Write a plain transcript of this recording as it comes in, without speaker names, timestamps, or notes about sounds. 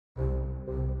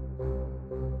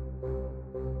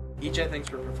EJ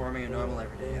thinks we're performing a normal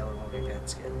everyday Hello Movie Cat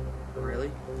skit.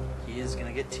 Really? He is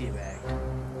gonna get teabagged.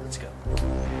 Let's go.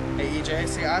 Hey EJ,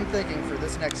 see, I'm thinking for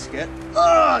this next skit.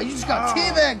 Oh, you just got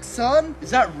teabagged, son!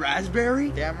 Is that raspberry?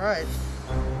 Damn right.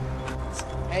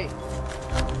 Hey.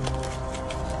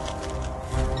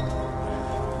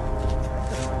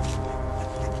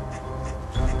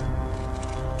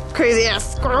 Crazy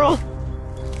ass squirrel.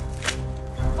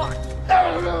 Fuck.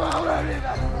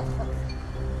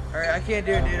 Alright, I can't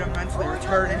do it, dude. I'm mentally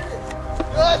retarded.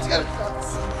 Oh, it's got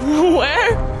nuts.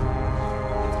 Where?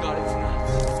 It's got its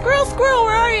nuts. Squirrel, squirrel,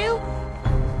 where are you?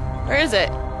 Where is it?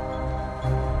 It's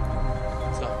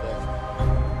not there.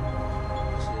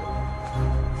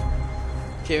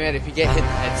 Okay, man, if you get hit in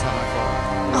the head, it's not my fault.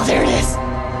 Oh, there it is.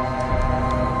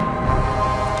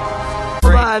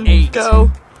 Grade Come on, 8.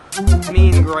 go. Me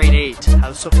in grade 8. I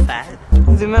was so fat.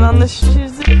 Zoom in on the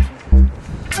shoes.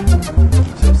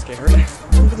 So scared.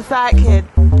 Look at the fat kid.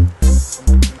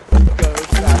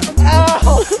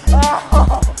 Ow!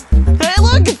 Ow! Hey,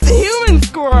 look, it's the human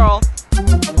squirrel.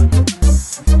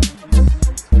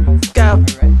 Let's go.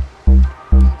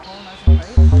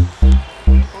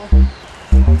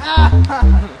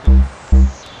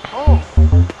 Oh!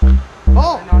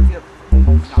 Oh!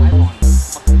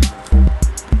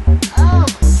 Ow!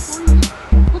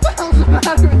 What the hell's the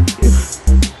matter with you?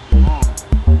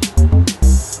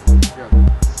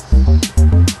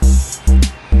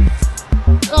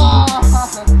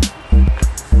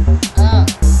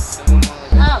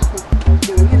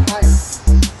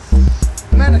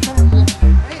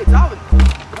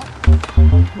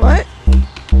 What?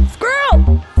 Squirrel!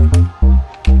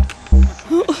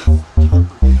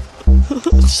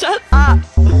 Shut up.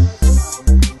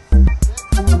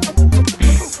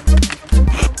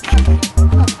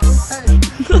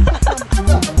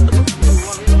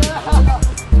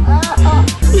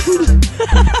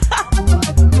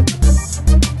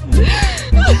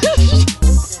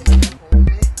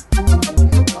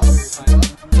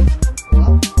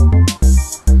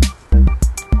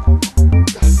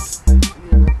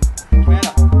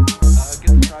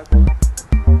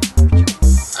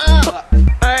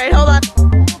 Alright, hold on.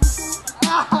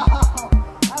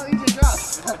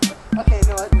 Okay,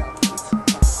 no, no.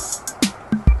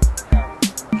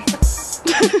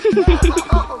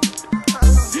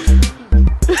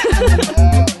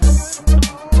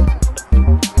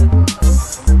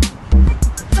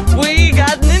 We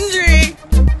got an injury.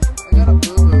 I got a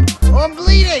boo-boo. Oh, I'm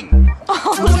bleeding! Oh,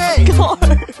 Okay. hardcore.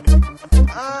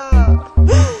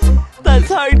 That's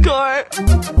hardcore.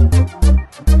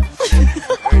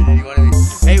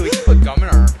 Hey, we can put gum in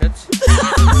our armpits.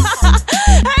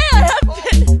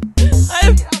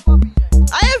 Hey,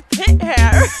 I have pit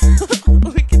hair.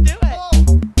 We can do it.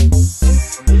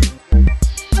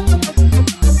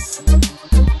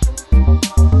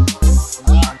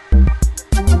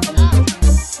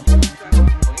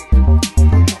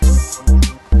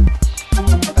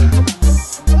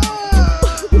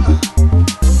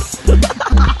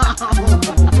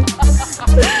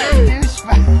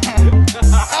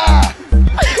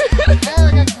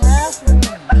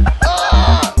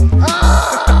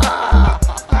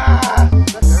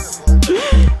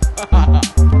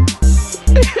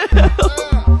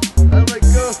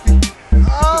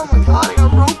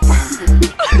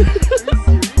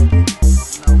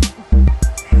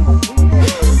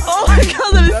 Oh my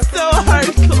god, that is so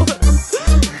hardcore.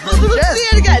 Let's see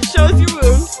it again. Show us your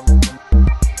wound.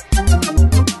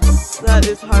 That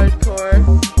is hardcore.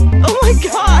 Oh my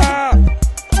god.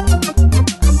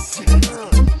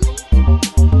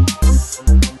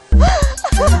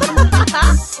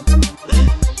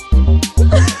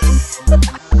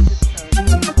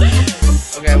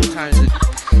 Okay, what time is it?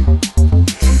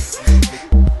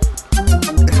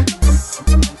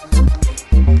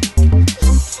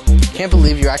 Can't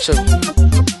believe you actually.